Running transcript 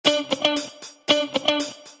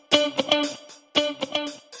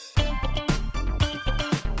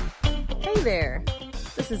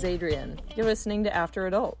this is Adrian. You're listening to After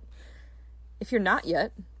Adult. If you're not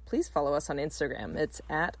yet, please follow us on Instagram. It's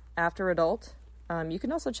at After Adult. You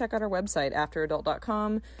can also check out our website,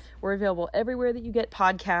 afteradult.com. We're available everywhere that you get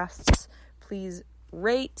podcasts. Please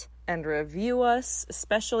rate and review us,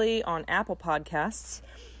 especially on Apple Podcasts.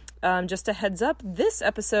 Just a heads up, this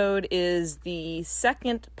episode is the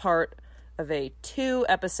second part of a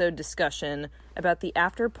 2-episode discussion about the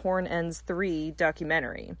After Porn Ends 3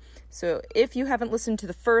 documentary. So if you haven't listened to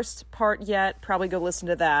the first part yet, probably go listen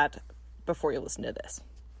to that before you listen to this.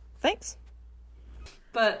 Thanks.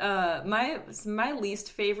 But my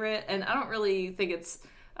least favorite, and I don't really think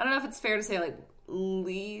I don't know if it's fair to say like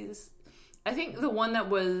least. I think the one that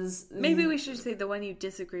was... Maybe we should say the one you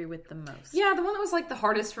disagree with the most. Yeah, the one that was like the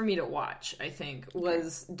hardest for me to watch, I think,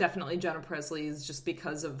 was definitely Jenna Presley's, just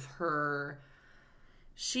because of her...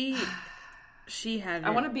 She had... I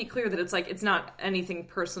want to be clear that it's like, it's not anything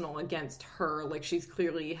personal against her. Like, she's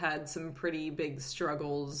clearly had some pretty big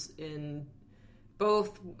struggles in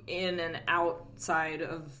both in and outside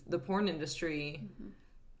of the porn industry.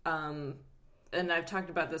 Mm-hmm. And I've talked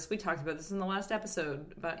about this. We talked about this in the last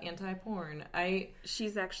episode about anti-porn.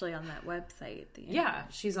 She's actually on that website.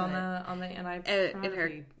 She's on the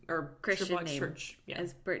anti-pornography or Christian name church. Yeah.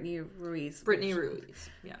 As Brittany Ruiz. Brittany Ruiz.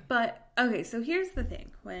 Yeah. But okay, so here's the thing.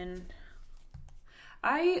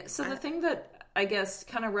 The thing that I guess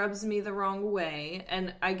kind of rubs me the wrong way,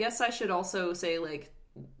 and I guess I should also say, like,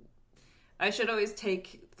 I should always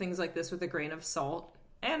take things like this with a grain of salt,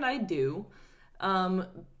 and I do.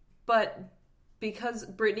 But because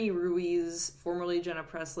Brittany Ruiz, formerly Jenna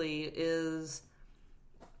Presley, is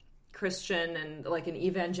Christian and like an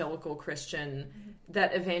evangelical Christian,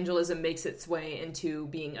 that evangelism makes its way into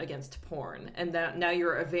being against porn, and that now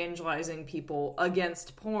you're evangelizing people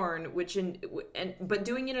against porn, but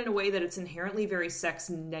doing it in a way that it's inherently very sex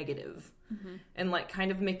negative, and like kind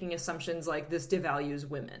of making assumptions like this devalues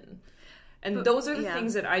women, and those are the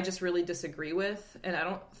things that I just really disagree with, and I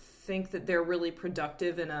don't think that they're really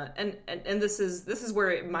productive and this is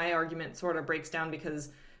where my argument sort of breaks down, because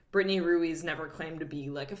Brittany Ruiz never claimed to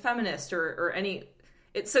be like a feminist or any.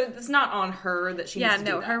 So it's not on her that she needs to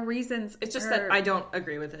do that. Her reasons. It's just that I don't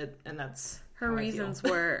agree with it, and that's her reasons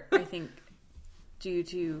were, I think, due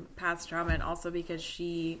to past trauma, and also because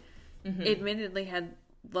she admittedly had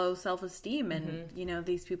low self-esteem, and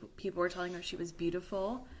these people were telling her she was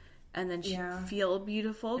beautiful, and then she'd feel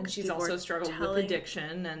beautiful, and she's also struggled with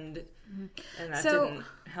addiction, and that didn't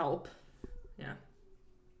help. Yeah.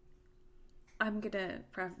 I'm gonna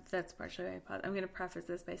that's partially why I paused. I'm gonna preface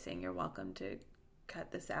this by saying you're welcome to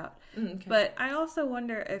cut this out. Okay. But I also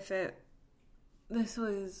wonder if this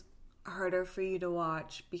was harder for you to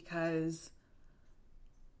watch, because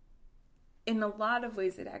in a lot of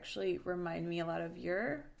ways it actually reminded me a lot of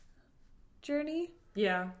your journey.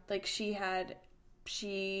 Yeah. Like she had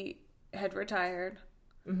retired,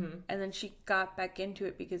 and then she got back into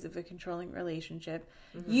it because of a controlling relationship.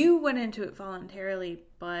 You went into it voluntarily,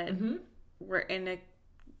 but were in a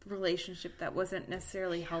relationship that wasn't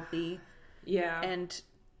necessarily healthy. Yeah. And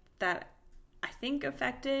that, I think,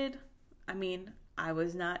 affected... I mean, I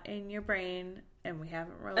was not in your brain, and we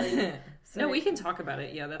haven't really... No, we can talk about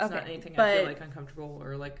it. Yeah, that's not anything I feel like uncomfortable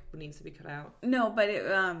or like needs to be cut out. No, but it...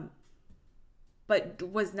 but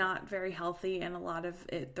was not very healthy, and a lot of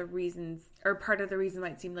it, the reasons, or part of the reason why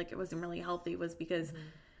it seemed like it wasn't really healthy was because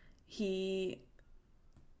he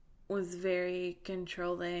was very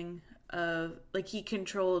controlling of, like, he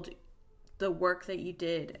controlled the work that you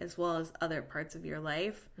did as well as other parts of your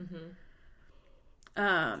life.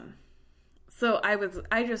 So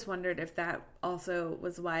I just wondered if that also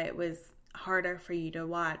was why it was harder for you to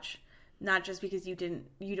watch, not just because you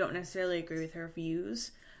don't necessarily agree with her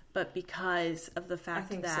views, but because of the fact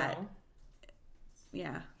that... So.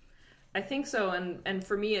 Yeah. I think so, and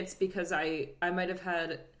for me it's because I might have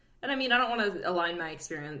had... And I mean, I don't want to align my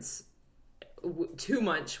experience too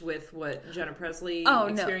much with what Jenna Presley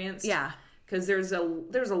experienced. No. Yeah. Because there's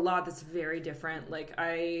a lot that's very different. Like,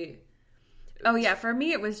 Oh, yeah, for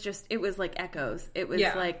me it was like echoes. It was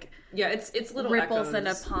like... Yeah, it's little ripples echoes. in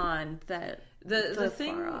a pond that... The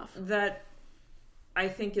thing far off. That I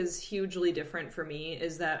think is hugely different for me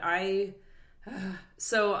is that I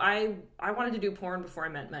wanted to do porn before I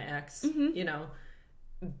met my ex.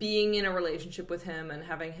 Being in a relationship with him and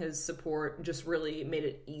having his support just really made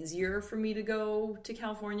it easier for me to go to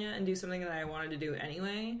California and do something that I wanted to do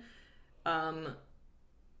anyway. And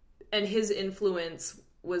his influence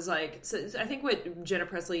was like, so I think what Jenna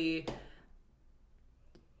Presley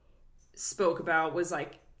spoke about was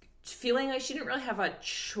like feeling like she didn't really have a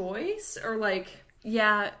choice, or like,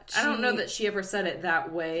 yeah, I don't know that she ever said it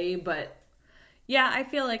that way, but Yeah, I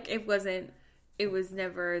feel like it was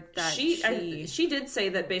never that she did say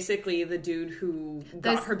that basically the dude who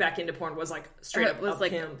got her back into porn was like straight up a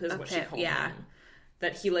pimp is what she called him.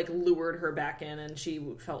 That he like lured her back in and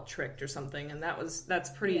she felt tricked or something, and that's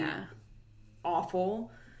pretty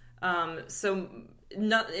awful. So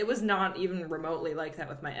it was not even remotely like that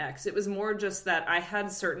with my ex. It was more just that I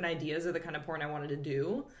had certain ideas of the kind of porn I wanted to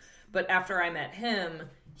do, but after I met him,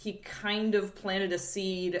 he kind of planted a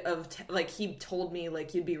seed of like he told me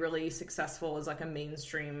like you'd be really successful as like a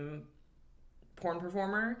mainstream porn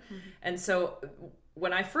performer. And so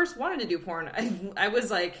when I first wanted to do porn, I was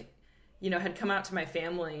like, you know, had come out to my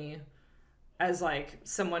family as like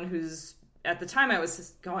someone who's, at the time I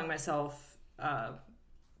was calling myself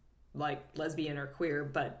like lesbian or queer,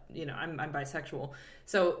 but you know, I'm bisexual.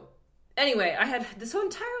 So anyway, I had this whole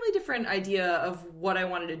entirely different idea of what I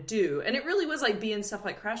wanted to do. And it really was like be in stuff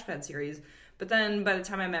like Crash Pad series. But then by the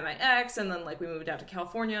time I met my ex and then like we moved out to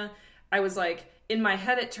California, I was like, in my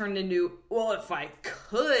head it turned into, well, if I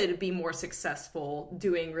could be more successful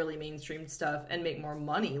doing really mainstream stuff and make more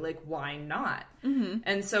money, like why not?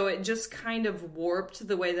 And so it just kind of warped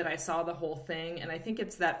the way that I saw the whole thing. And I think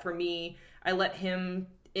it's that for me, I let him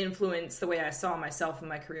influence the way I saw myself and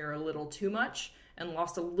my career a little too much, and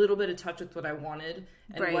lost a little bit of touch with what I wanted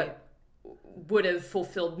and what would have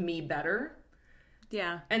fulfilled me better.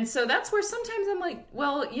 Yeah. And so that's where sometimes I'm like,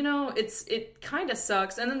 well, you know, it kind of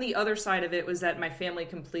sucks. And then the other side of it was that my family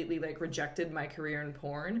completely like rejected my career in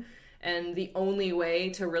porn. And the only way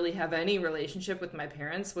to really have any relationship with my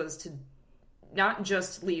parents was to not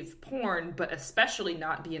just leave porn, but especially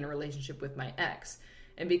not be in a relationship with my ex.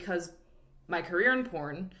 And because my career in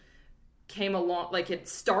porn came along, like it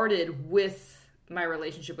started with my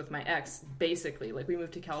relationship with my ex, basically. Like we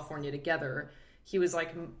moved to California together. He was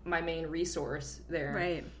like my main resource there.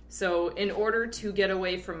 Right. So in order to get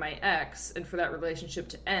away from my ex and for that relationship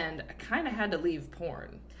to end, I kind of had to leave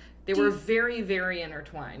porn. They were very, very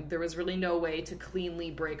intertwined. There was really no way to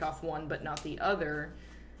cleanly break off one but not the other.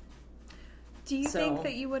 Do you think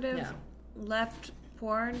that you would have left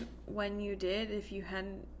porn when you did if you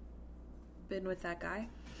hadn't been with that guy?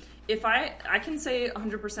 If I can say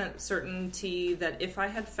 100% certainty that if I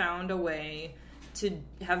had found a way to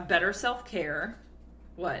have better self-care,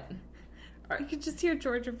 what? You could just hear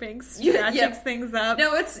Georgia Binks ratchets things up.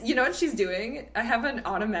 No, it's, you know what she's doing? I have an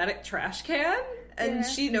automatic trash can, and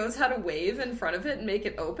she knows how to wave in front of it and make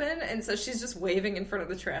it open, and so she's just waving in front of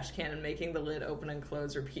the trash can and making the lid open and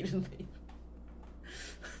close repeatedly.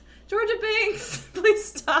 Georgia Binks, please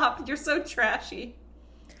stop. You're so trashy.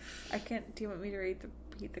 I can't. Do you want me to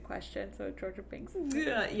repeat the question? So Georgia Binks.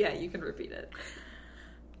 Yeah, you can repeat it.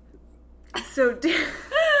 So,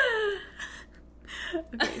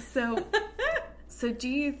 okay, so do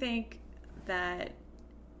you think that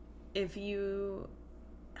if you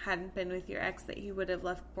hadn't been with your ex that you would have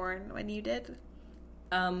left porn when you did?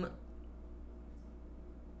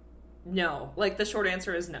 No. Like, the short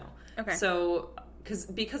answer is no. Okay. So,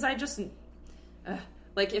 because I just,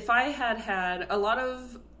 like, if I had a lot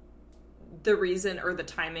of the reason or the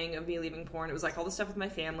timing of me leaving porn, it was like all the stuff with my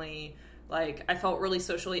family. Like, I felt really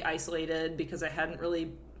socially isolated because I hadn't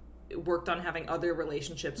really worked on having other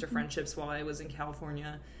relationships or friendships while I was in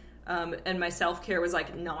California. And my self-care was,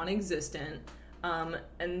 like, non-existent.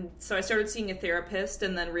 And so I started seeing a therapist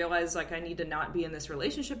and then realized, like, I need to not be in this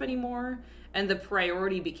relationship anymore. And the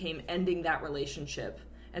priority became ending that relationship.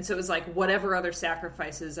 And so it was, like, whatever other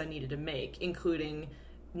sacrifices I needed to make, including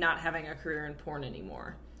not having a career in porn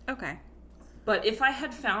anymore. Okay. But if I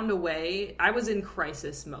had found a way, I was in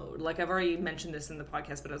crisis mode. Like, I've already mentioned this in the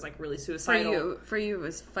podcast, but I was, like, really suicidal. For you, it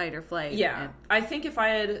was fight or flight. Yeah. I think if I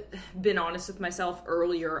had been honest with myself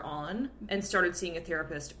earlier on and started seeing a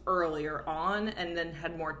therapist earlier on and then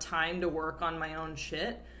had more time to work on my own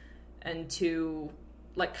shit and to,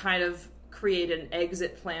 like, kind of create an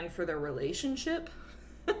exit plan for the relationship,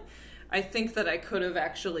 I think that I could have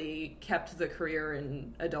actually kept the career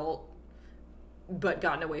in adult but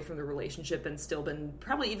gotten away from the relationship and still been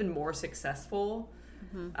probably even more successful.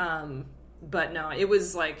 But no, it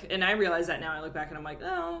was like, and I realize that now I look back and I'm like,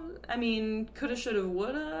 oh, I mean, coulda, shoulda,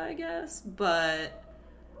 woulda, I guess, but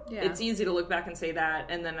it's easy to look back and say that.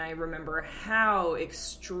 And then I remember how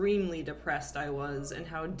extremely depressed I was and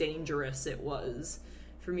how dangerous it was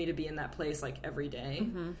for me to be in that place like every day.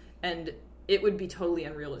 And it would be totally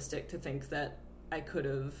unrealistic to think that I could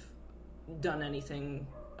have done anything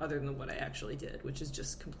other than what I actually did, which is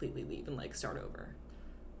just completely leave and, like, start over.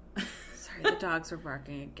 Sorry, the dogs were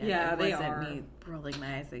barking again. Yeah, they are. It wasn't me rolling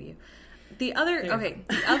my eyes at you. The other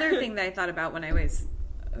thing that I thought about when I was...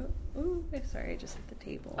 Oh, sorry, I just hit the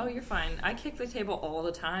table. Oh, you're fine. I kick the table all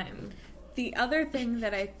the time. the other thing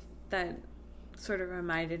that sort of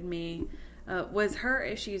reminded me was her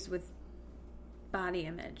issues with body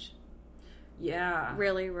image. Yeah.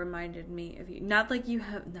 Really reminded me of you. Not like you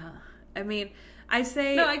have, no. I mean, I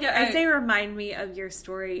say remind me of your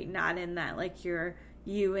story, not in that like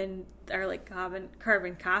you and are like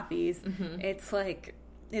carbon copies. Mm-hmm. It's like,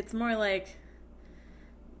 it's more like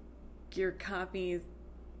your copies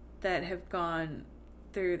that have gone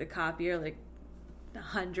through the copier like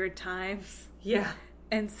 100 times. Yeah.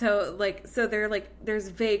 And so they're like, there's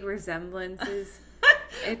vague resemblances.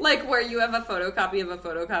 Like where you have a photocopy of a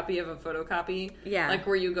photocopy of a photocopy. Yeah. Like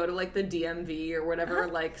where you go to like the DMV or whatever,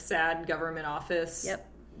 like sad government office. Yep.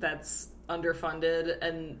 That's underfunded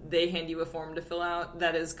and they hand you a form to fill out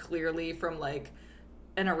that is clearly from like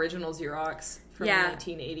an original Xerox from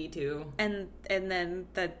 1982. And then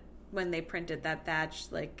when they printed that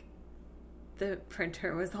batch, like the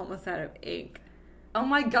printer was almost out of ink. Oh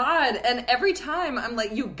my god. And every time I'm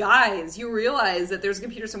like, you guys, you realize that there's a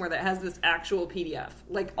computer somewhere that has this actual PDF.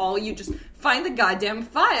 Like, all you just find the goddamn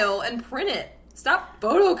file and print it. Stop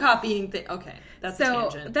photocopying things. Okay, that's a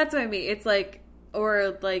tangent. That's what I mean. It's like,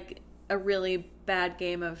 or like a really bad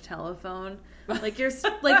game of telephone. Like your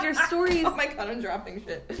stories. Oh my god, I'm dropping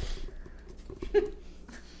shit.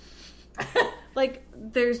 Like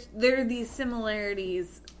there are these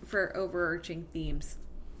similarities for overarching themes.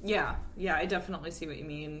 Yeah, I definitely see what you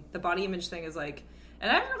mean. The body image thing is like, and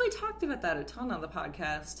I haven't really talked about that a ton on the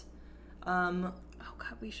podcast. Oh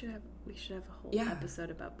god, we should have a whole episode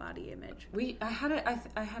about body image. I had it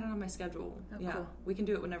on my schedule. Oh, yeah, cool. We can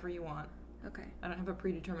do it whenever you want. Okay. I don't have a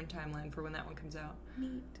predetermined timeline for when that one comes out.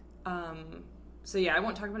 Neat. So yeah, I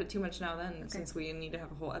won't talk about it too much now then, since we need to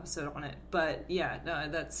have a whole episode on it. But yeah, no,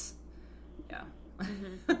 that's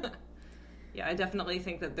Mm-hmm. Yeah, I definitely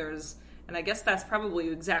think that there's, and I guess that's probably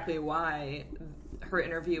exactly why her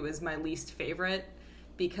interview is my least favorite,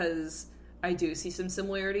 because I do see some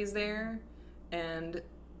similarities there, and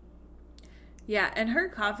yeah, and her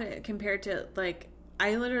confidence compared to, like,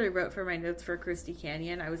 I literally wrote for my notes for Christy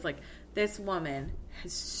Canyon, I was like, this woman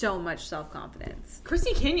has so much self-confidence.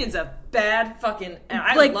 Christy Canyon's a bad fucking, and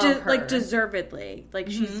I like, love her. Like, deservedly. Like,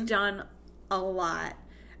 Mm-hmm. she's done a lot.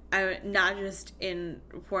 Not just in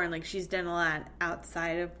porn, like, she's done a lot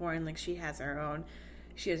outside of porn. Like, she has her own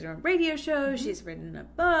radio show, mm-hmm. She's written a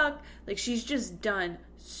book. Like, she's just done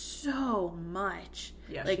so much.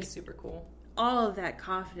 Yeah, like, she's super cool. All of that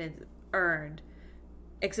confidence earned.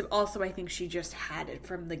 Except also, I think she just had it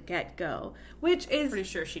from the get-go, which is pretty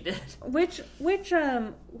sure she did. Which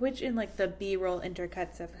in like the B-roll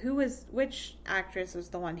intercuts of which actress was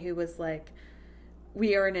the one who was like,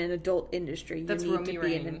 we are in an adult industry. That's you need Romy to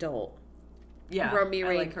Rain. be an adult. Yeah, Romy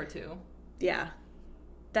Rain. I like her too. Yeah,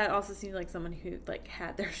 that also seemed like someone who like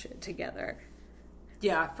had their shit together.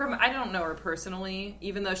 Yeah, I don't know her personally,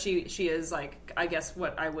 even though she is like, I guess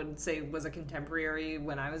what I would say was a contemporary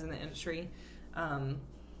when I was in the industry.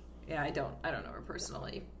 Yeah, I don't know her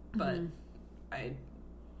personally, but mm-hmm. I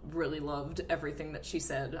really loved everything that she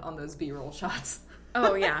said on those B-roll shots.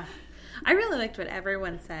 Oh yeah, I really liked what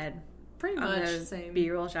everyone said. Pretty much those same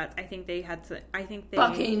B-roll shots. I think they had to. I think they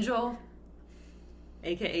Buck Angel,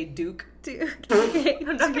 aka Duke. Okay.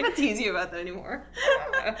 I'm not gonna tease you about that anymore.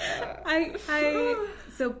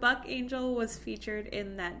 So Buck Angel was featured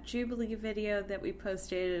in that Jubilee video that we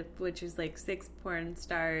posted, which is like 6 porn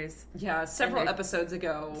stars. Yeah, several episodes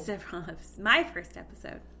ago. My first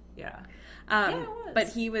episode. Yeah. Yeah, it was. But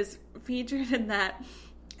he was featured in that.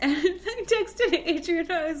 And I texted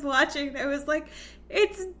Adrian I was watching. I was like,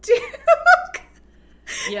 it's Duke.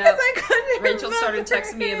 Yeah, Rachel started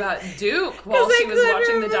texting me about Duke while she was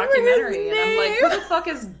watching the documentary, and I'm like, who the fuck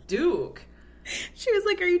is Duke? She was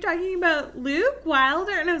like, are you talking about Luke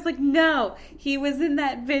Wilder? And I was like, no, he was in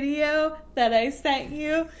that video that I sent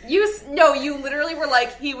you. You literally were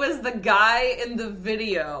like, he was the guy in the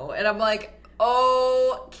video, and I'm like,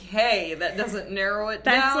 okay, that doesn't narrow it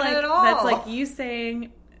down at all. That's like you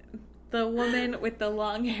saying the woman with the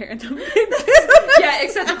long hair in the video. Yeah,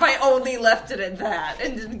 except if I only left it at that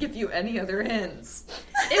and didn't give you any other hints.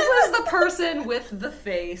 It was the person with the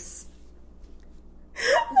face.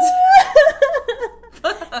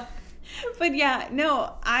 But yeah,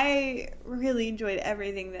 no, I really enjoyed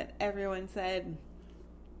everything that everyone said.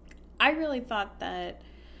 I really thought that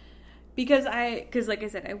because like I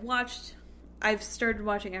said, I've started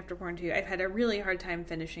watching After Porn too. I've had a really hard time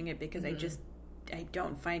finishing it because mm-hmm. I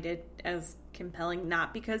don't find it as compelling,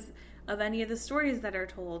 not because of any of the stories that are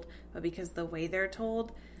told, but because the way they're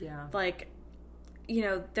told. Yeah. Like, you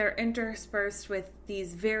know, they're interspersed with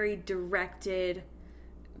these very directed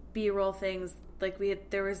B-roll things. Like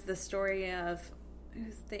there was the story of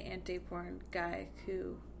who's the anti-porn guy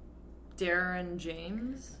who Darren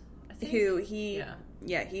James, I think. He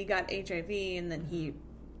got HIV, and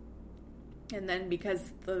then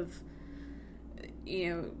because of, you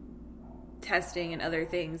know, testing and other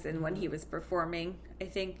things, and when he was performing, I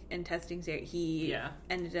think, in testing, he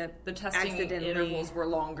ended up the testing intervals were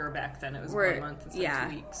longer back then. It was 1 month instead of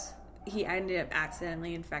 2 weeks. He ended up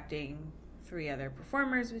accidentally infecting 3 other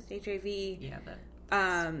performers with HIV. Yeah,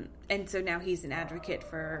 and so now he's an advocate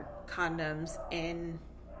for condoms in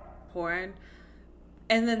porn.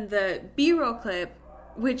 And then the B-roll clip,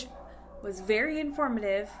 which was very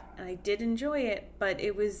informative, and I did enjoy it, but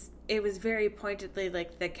it was very pointedly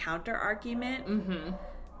like the counter argument. Mm-hmm.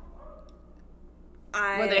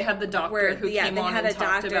 Where they had the doctor who came on and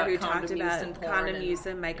talked about condom use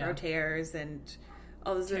and micro tears and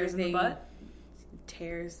all those tears other in the butt.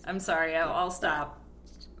 Tears. I'm sorry, I'll stop.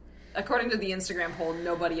 According to the Instagram poll,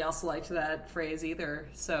 nobody else liked that phrase either.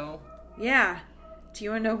 So yeah, do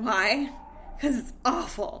you want to know why? Because it's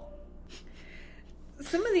awful.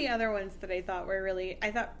 Some of the other ones that I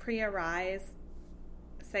thought Priya Rai's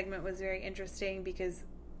segment was very interesting because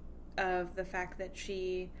of the fact that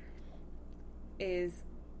she is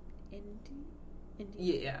Indian.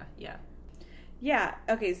 Yeah.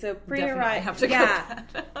 Okay, so Priya Rai.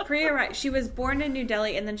 Priya Rai. She was born in New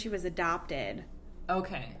Delhi and then she was adopted.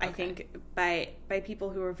 Okay. I think by people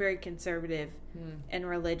who were very conservative and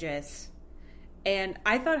religious. And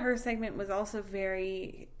I thought her segment was also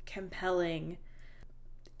very compelling.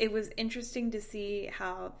 It was interesting to see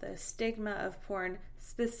how the stigma of porn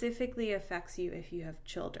specifically affects you if you have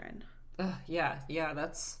children. Yeah,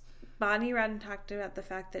 that's... Bonnie Radden talked about the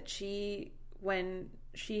fact that when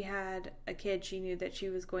she had a kid, she knew that she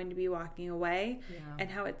was going to be walking away, and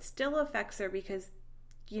how it still affects her because,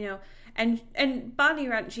 you know, and Bonnie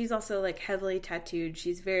Radden, she's also like heavily tattooed.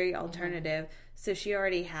 She's very alternative, so she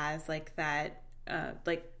already has like that,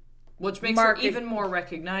 which makes her even more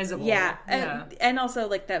recognizable. Yeah. And also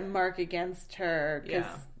like that mark against her. Because,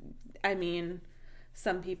 I mean,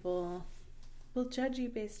 some people will judge you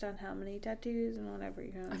based on how many tattoos and whatever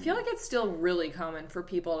you have. I feel like it's still really common for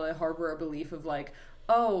people to harbor a belief of like,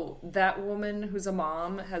 oh, that woman who's a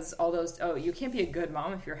mom has all those, oh, you can't be a good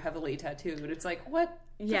mom if you're heavily tattooed. It's like, what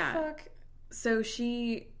the fuck? So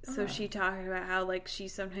she talked about how like she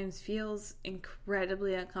sometimes feels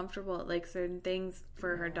incredibly uncomfortable at like certain things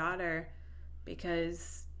for her daughter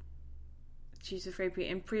because she's afraid.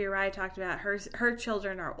 And Priya Rai talked about her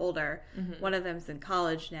children are older. Mm-hmm. One of them's in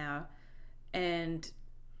college now, and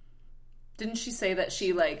didn't she say that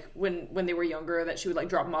she like when they were younger that she would like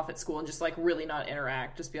drop them off at school and just like really not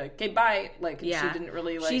interact, just be like, okay, bye. Like she didn't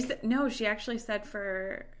really like. She actually said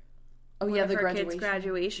for. Oh yeah, the kids'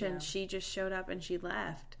 graduation. Yeah. She just showed up and she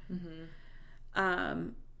left. Mm-hmm.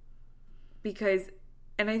 Because,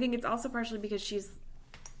 and I think it's also partially because she's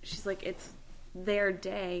like it's their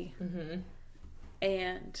day,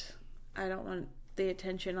 and I don't want the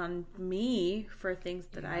attention on me for things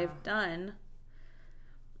that I've done.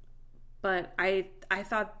 But I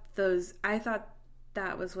thought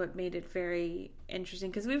that was what made it very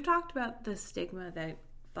interesting because we've talked about the stigma that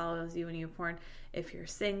follows you when you have porn if you're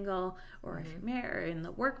single or if you're married or in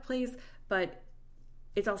the workplace, but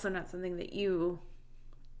it's also not something that you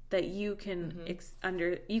can you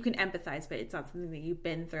can empathize, but it's not something that you've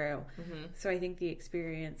been through. So I think the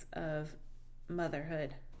experience of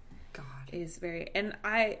motherhood is very, and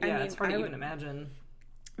I mean it's hard to even imagine.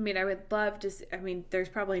 I mean, I would love to see, I mean, there's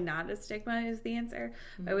probably not a stigma is the answer.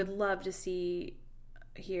 I would love to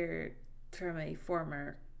hear from a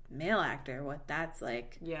former male actor what that's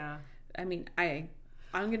like. Yeah. I mean, I'm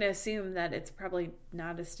going to assume that it's probably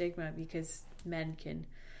not a stigma because men can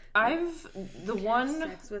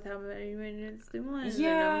sex with how many minutes they want.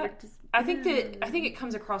 Yeah. I think it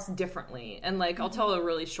comes across differently. And like I'll tell a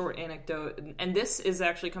really short anecdote, and this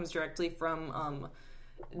comes directly from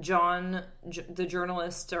the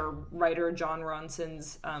journalist or writer John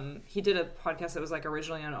Ronson's. He did a podcast that was like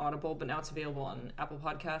originally on Audible, but now it's available on Apple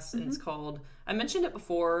Podcasts, and it's called, I mentioned it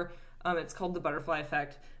before, it's called The Butterfly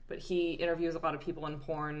Effect, but he interviews a lot of people in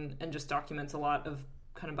porn and just documents a lot of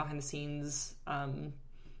kind of behind the scenes.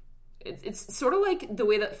 It's sort of like the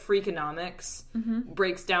way that Freakonomics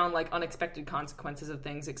breaks down like unexpected consequences of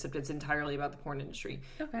things, except it's entirely about the porn industry.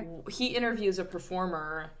 Okay. He interviews a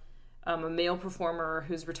performer, a male performer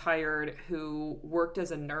who's retired, who worked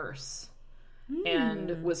as a nurse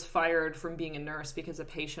and was fired from being a nurse because a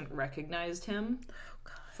patient recognized him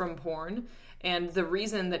from porn. And the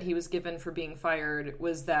reason that he was given for being fired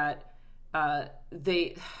was that I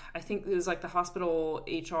think it was like the hospital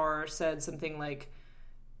HR said something like,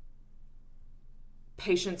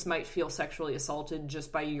 patients might feel sexually assaulted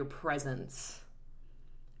just by your presence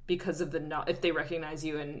because of if they recognize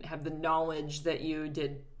you and have the knowledge that you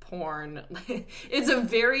did porn.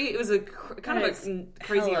 It was a kind of a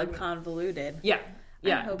crazy argument. Convoluted. Yeah.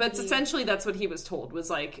 But essentially that's what he was told, was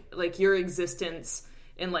like your existence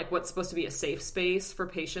in like what's supposed to be a safe space for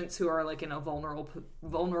patients who are like in a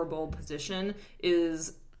vulnerable position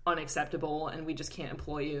is unacceptable, and we just can't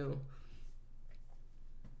employ you.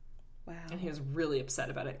 Wow. And he was really upset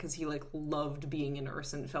about it because he like loved being a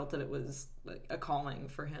nurse and felt that it was like a calling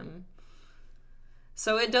for him.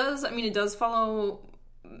 So it does follow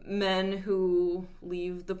men who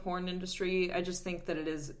leave the porn industry. I just think that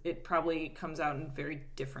it probably comes out in very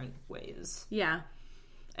different ways. Yeah.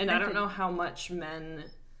 And I don't know how much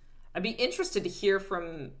I'd be interested to hear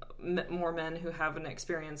from more men who have an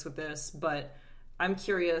experience with this, but I'm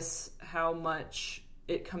curious how much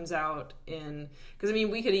it comes out in, because I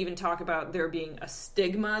mean, we could even talk about there being a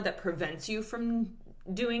stigma that prevents you from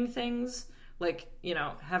doing things like, you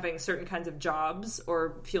know, having certain kinds of jobs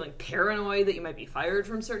or feeling paranoid that you might be fired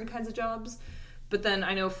from certain kinds of jobs. But then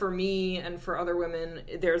I know for me and for other women,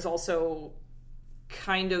 there's also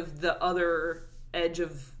kind of the other edge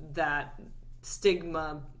of that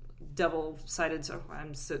stigma, double-sided. So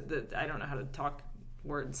I don't know how to talk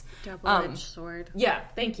words. Double-edged sword. Yeah,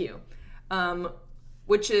 thank you.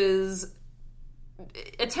 Which is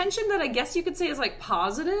attention that I guess you could say is like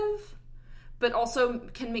positive, but also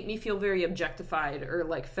can make me feel very objectified or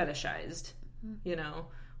like fetishized. You know,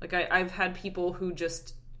 like I've had people who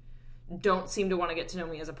just don't seem to want to get to know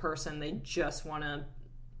me as a person. They just want to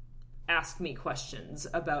ask me questions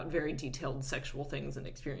about very detailed sexual things and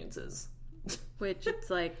experiences. Which it's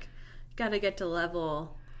like, gotta get to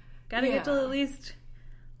at least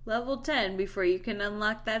level 10 before you can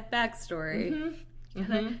unlock that backstory.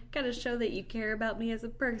 Gotta show that you care about me as a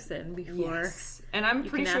person before. Yes. And I'm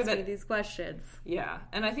pretty sure ask that me these questions. Yeah,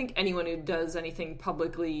 and I think anyone who does anything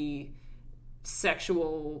publicly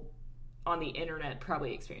sexual on the internet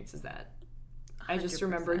probably experiences that. 100%. I just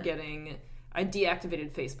remember I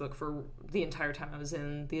deactivated Facebook for the entire time I was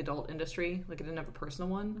in the adult industry. Like, I didn't have a personal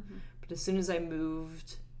one. But as soon as I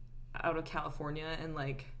moved out of California and,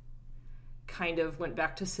 like, kind of went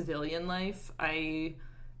back to civilian life, I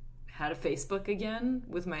had a Facebook again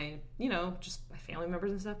with my, you know, just my family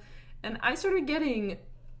members and stuff. And I started getting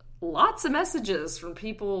lots of messages from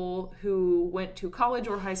people who went to college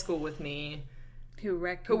or high school with me who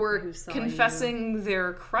were confessing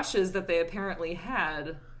their crushes that they apparently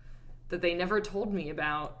had that they never told me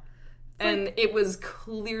about. And it was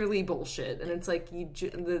clearly bullshit. And it's like,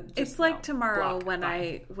 it's like tomorrow when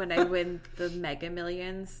I win the Mega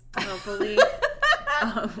Millions, hopefully.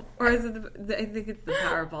 Or is it I think it's the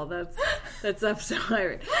Powerball that's up so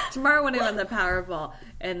high. Tomorrow when I win the Powerball,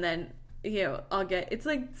 and then, you know, it's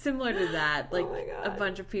like similar to that. Like, a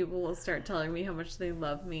bunch of people will start telling me how much they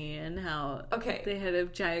love me and how they had a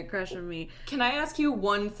giant crush on me. Can I ask you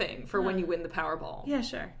one thing for when you win the Powerball? Yeah,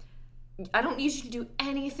 sure. I don't need you to do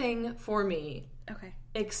anything for me. Okay.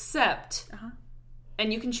 Except,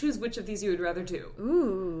 and you can choose which of these you would rather do.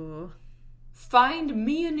 Ooh. Find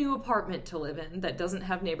me a new apartment to live in that doesn't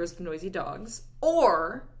have neighbors with noisy dogs.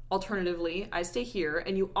 Or, alternatively, I stay here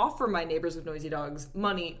and you offer my neighbors with noisy dogs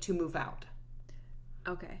money to move out.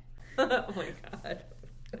 Okay. Oh my god.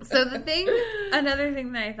 So another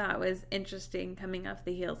thing that I thought was interesting coming off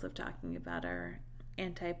the heels of talking about our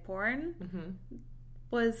anti-porn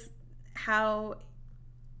was how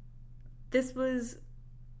this was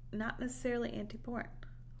not necessarily anti-porn.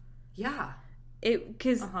 Yeah.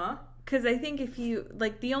 Because I think if you,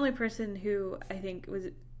 like, the only person who I think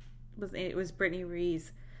it was Brittany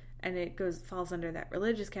Reese, and it falls under that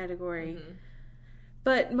religious category.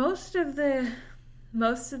 But most of the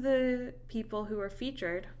people who are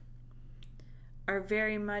featured are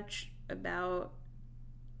very much about,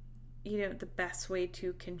 you know, the best way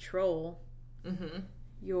to control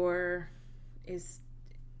is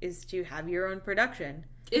to have your own production.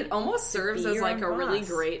 It almost serves as like a really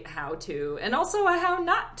great how-to, and also a how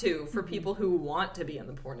not to for people who want to be in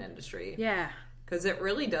the porn industry. Yeah. Because it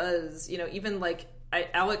really does, you know, even like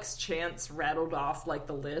Alex Chance rattled off like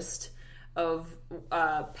the list of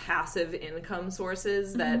passive income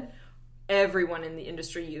sources that everyone in the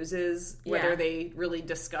industry uses, whether they really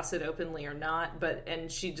discuss it openly or not. And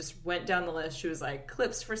she just went down the list. She was like,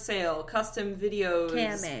 clips for sale, custom videos,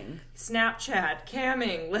 camming, Snapchat,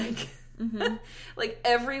 camming, like like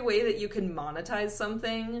every way that you can monetize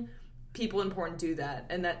something, people in porn do that.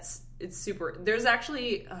 And it's super. There's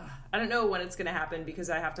actually, I don't know when it's going to happen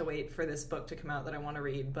because I have to wait for this book to come out that I want to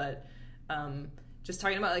read, but just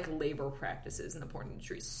talking about like labor practices in the porn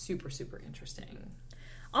industry is super, super interesting.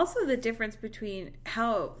 Also, the difference between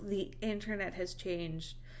how the internet has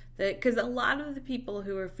changed. Because a lot of the people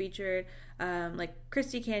who were featured, like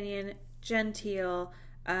Christy Canyon, Gentile,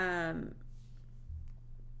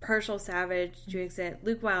 Herschel Savage, Juexit,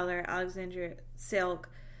 Luke Wilder, Alexandra Silk,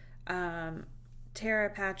 Tara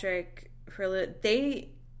Patrick,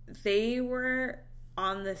 they were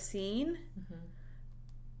on the scene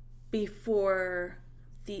before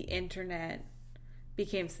the internet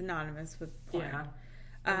became synonymous with porn. Yeah.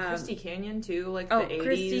 Christy Canyon too, like the 80s,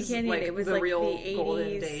 Christy Canyon, like it was the like real the 80s.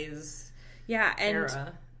 golden days. Yeah,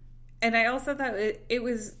 era. And I also thought it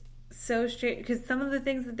was so strange because some of the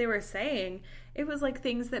things that they were saying, it was like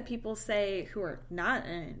things that people say who are not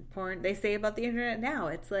in porn, they say about the internet now.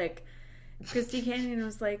 It's like Christy Canyon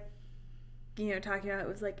was like, talking about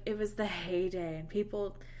it was the heyday and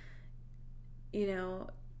people, you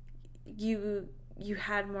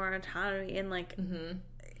had more autonomy and like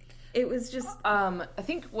it was just I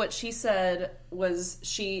think what she said was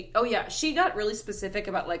she got really specific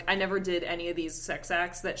about like I never did any of these sex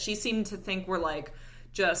acts that she seemed to think were like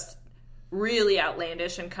just really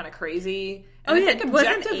outlandish and kind of crazy. And I think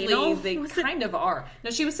objectively they kind of are.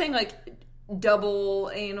 No, she was saying like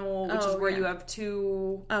double anal, which is where you have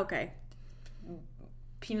two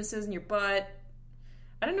penises in your butt.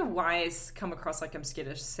 I don't know why I come across like I'm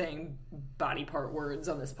skittish saying body part words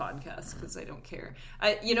on this podcast because I don't care.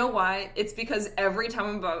 You know why? It's because every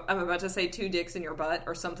time I'm about to say two dicks in your butt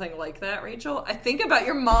or something like that, Rachel, I think about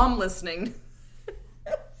your mom listening.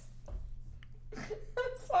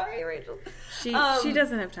 I'm sorry, Rachel. She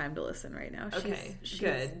doesn't have time to listen right now. She's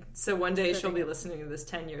good. So one day she'll be listening to this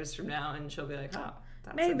 10 years from now and she'll be like, oh,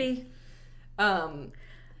 that's maybe.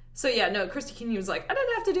 So yeah, no, Christy Canyon was like, I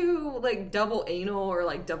didn't have to do like double anal or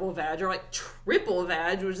like double vag or like triple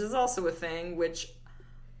vag, which is also a thing,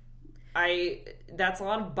 that's a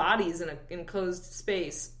lot of bodies in an enclosed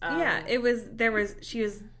space. She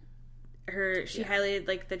highlighted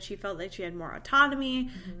like that she felt like she had more autonomy.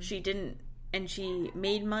 Mm-hmm. She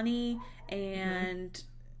made money and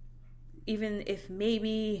even if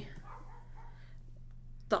maybe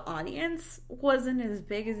the audience wasn't as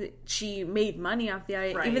big as she made money off the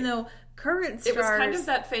audience, even though current stars... It was kind of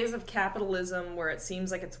that phase of capitalism where it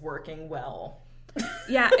seems like it's working well.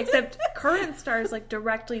 Yeah, except current stars like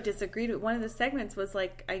directly disagreed with one of the segments was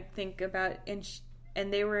like, I think about, and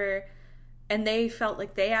they felt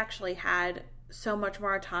like they actually had so much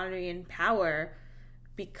more autonomy and power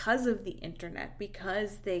because of the internet,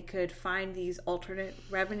 because they could find these alternate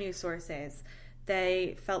revenue sources.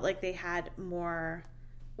 They felt like they had more...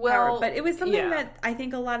 power. But it was something that I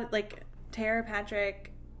think a lot of, like, Tara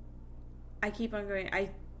Patrick, I keep on going, I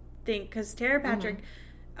think, because Tara Patrick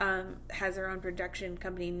has her own production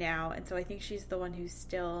company now, and so I think she's the one who's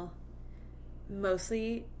still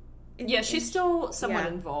mostly... she's still somewhat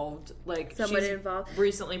involved. Like, somewhat involved.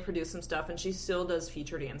 Recently produced some stuff, and she still does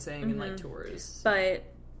feature dancing and, like, tours. So. But,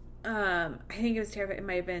 I think it was Tara, it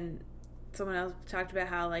might have been someone else talked about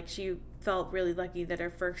how, like, she felt really lucky that her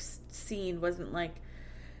first scene wasn't, like,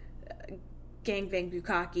 gangbang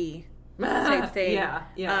bukkake type thing.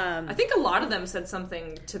 Yeah. I think a lot of them said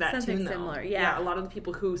something to that tune, though. Similar, yeah. A lot of the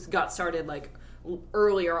people who got started, like,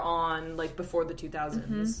 earlier on, like, before the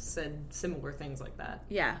 2000s, said similar things like that.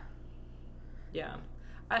 Yeah. Yeah.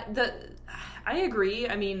 I agree.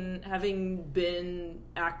 I mean, having been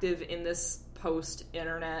active in this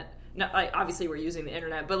post-internet... obviously we're using the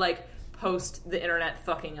internet, but, like, post the internet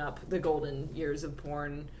fucking up the golden years of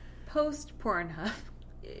porn. Post-Pornhub.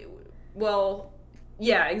 Well,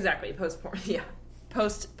 yeah, exactly. Post-porn, yeah.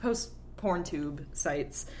 Post-PornTube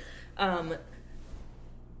sites.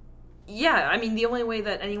 Yeah, I mean, the only way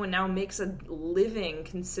that anyone now makes a living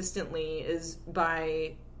consistently is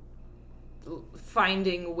by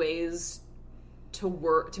finding ways to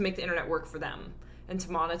make the internet work for them and to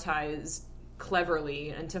monetize cleverly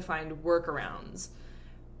and to find workarounds.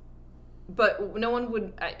 But no one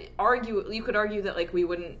would argue, you could argue that, like, we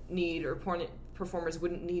wouldn't need, or porn performers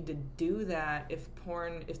wouldn't need to do that if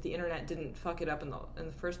the internet didn't fuck it up in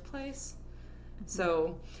the first place.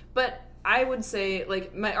 So, but I would say,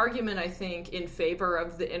 like, my argument, I think, in favor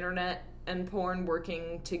of the internet and porn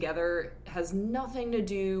working together has nothing to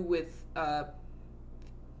do with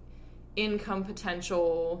income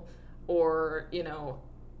potential or,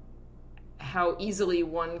 how easily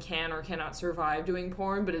one can or cannot survive doing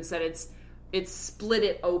porn, but it's that it's split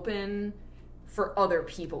it open for other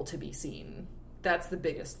people to be seen. That's the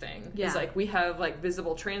biggest thing. Yeah. It's like we have, like,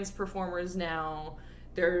 visible trans performers now.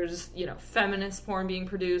 There's, feminist porn being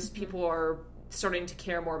produced. People are starting to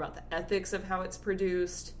care more about the ethics of how it's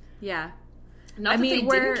produced. Yeah. Not that they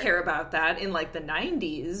didn't care about that in, like, the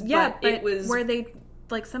 90s, but it was... Where they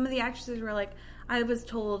like, some of the actresses were like, I was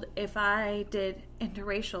told if I did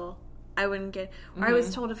interracial, I wouldn't get, or I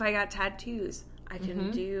was told if I got tattoos, I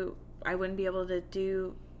couldn't do, I wouldn't be able to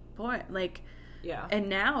do porn. Like, yeah. And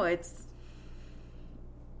now it's,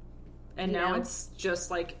 it's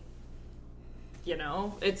just like, you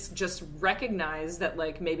know, it's just recognized that,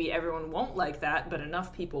 like, maybe everyone won't like that, but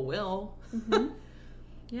enough people will.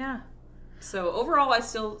 Yeah. So overall, I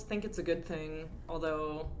still think it's a good thing,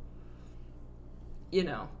 although, you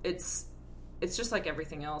know, it's just like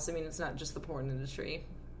everything else. I mean, it's not just the porn industry.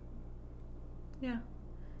 Yeah.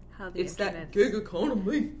 How the it's that internet's... gig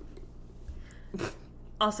economy.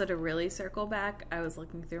 Also, to really circle back, I was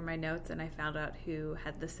looking through my notes and I found out who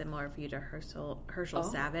had the similar view to Herschel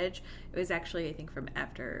Savage. It was actually, I think, from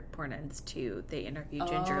After Porn Ends 2. They interviewed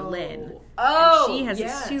Ginger Lynn. Oh, and she has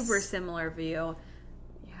yes. a super similar view.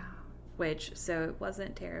 Yeah. Which, so it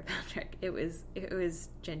wasn't Tara Patrick. It was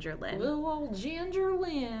Ginger Lynn. Little old Ginger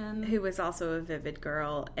Lynn. Who was also a Vivid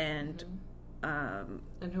girl and...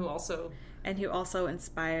 and who also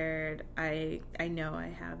inspired, I know I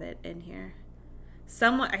have it in here.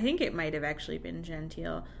 Someone, I think it might have actually been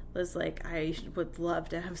Gentile, was like, I would love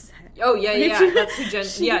to have sex. Oh, yeah. That's who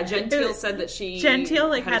Gentile said that she... Gentile,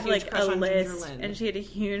 like, had like a list, and she had a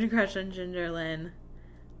huge crush on Ginger Lynn.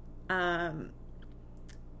 I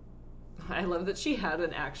love that she had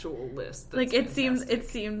an actual list. That's like, it fantastic.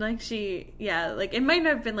 seemed like she, like, it might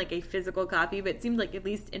not have been like a physical copy, but it seemed like, at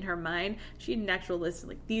least in her mind, she had an actual list of,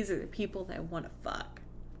 like, these are the people that I want to fuck.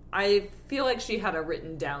 I feel like she had a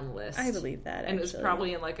written down list. I believe that, and it was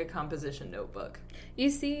probably in, like, a composition notebook. You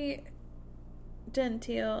see,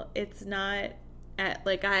 Gentile, it's not,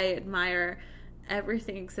 like, I admire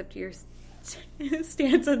everything except your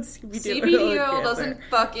stance on CBD. CBD doesn't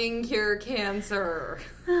fucking cure cancer.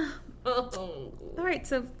 All right,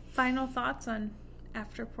 so final thoughts on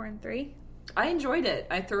After Porn 3? I enjoyed it.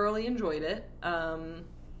 I thoroughly enjoyed it. I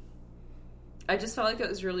just felt like it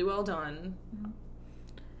was really well done. Mm-hmm.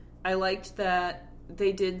 I liked that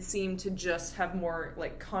they did seem to just have more,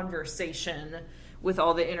 like, conversation with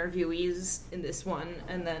all the interviewees in this one,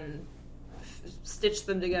 and then stitch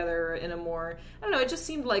them together in a more, I don't know, it just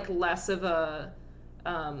seemed like less of a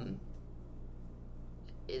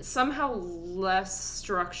somehow less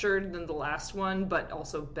structured than the last one, but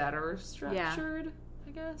also better structured,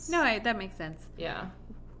 I guess. No, that makes sense. Yeah.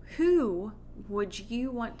 Who would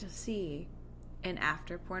you want to see in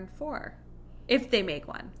After Porn 4? If they make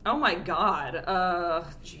one. Oh my god.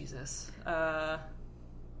 Jesus.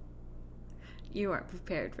 You weren't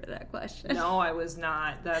prepared for that question. No, I was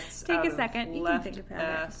not. That's Take a second. You can think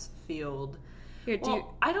about it. Field. Here,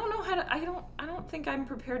 I don't know how to. I don't think I'm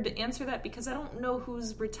prepared to answer that because I don't know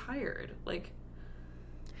who's retired. Like,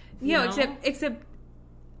 you know? except.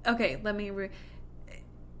 Okay, let me.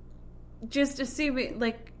 Just assuming,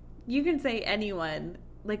 like, you can say anyone.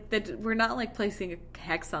 Like, that we're not, like, placing a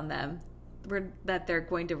hex on them. That they're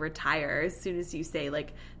going to retire as soon as you say,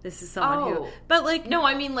 like, this is someone who... But, like... No,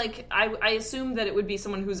 I mean, like, I assume that it would be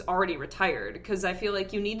someone who's already retired, because I feel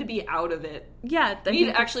like you need to be out of it. Yeah. You need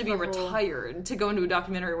to actually be retired to go into a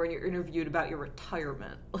documentary where you're interviewed about your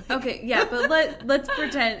retirement. Like... Okay, yeah, but let's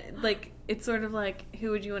pretend, like, it's sort of like, who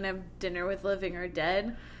would you want to have dinner with, living or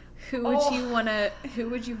dead? Who would you want to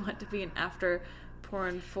be an After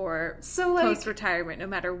Porn for post-retirement, no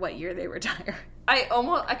matter what year they retire? I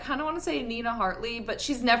kind of want to say Nina Hartley, but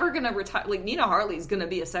she's never going to retire. Like, Nina Hartley's going to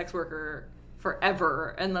be a sex worker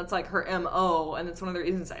forever, and that's, like, her MO, and that's one of the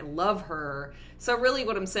reasons I love her. So really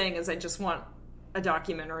what I'm saying is I just want a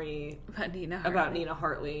documentary about Nina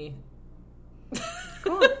Hartley.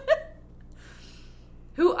 Cool.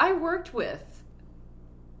 Who I worked with.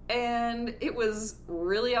 And it was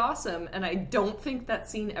really awesome, and I don't think that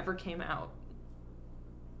scene ever came out.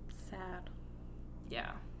 Sad.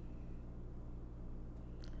 Yeah.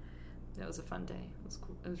 That was a fun day. It was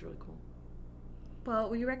cool. It was really cool. Well,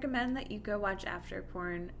 we recommend that you go watch After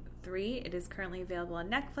Porn 3. It is currently available on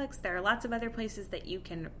Netflix. There are lots of other places that you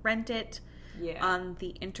can rent it on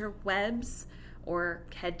the interwebs, or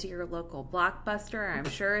head to your local Blockbuster. I'm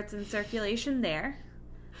sure it's in circulation there.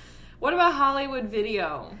 What about Hollywood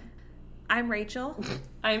Video? I'm Rachel.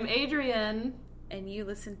 I'm Adrienne. And you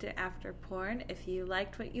listen to After Porn. If you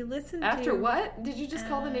liked what you listened to... After what? Did you just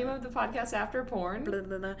call the name of the podcast After Porn? Blah,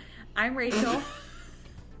 blah, blah. I'm Rachel.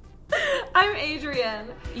 I'm Adrienne.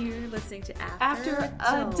 You're listening to After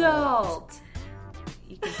Adult.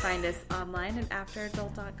 You can find us online at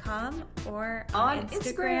afteradult.com or on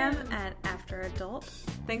Instagram at afteradult.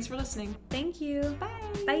 Thanks for listening. Thank you. Bye.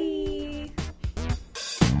 Bye.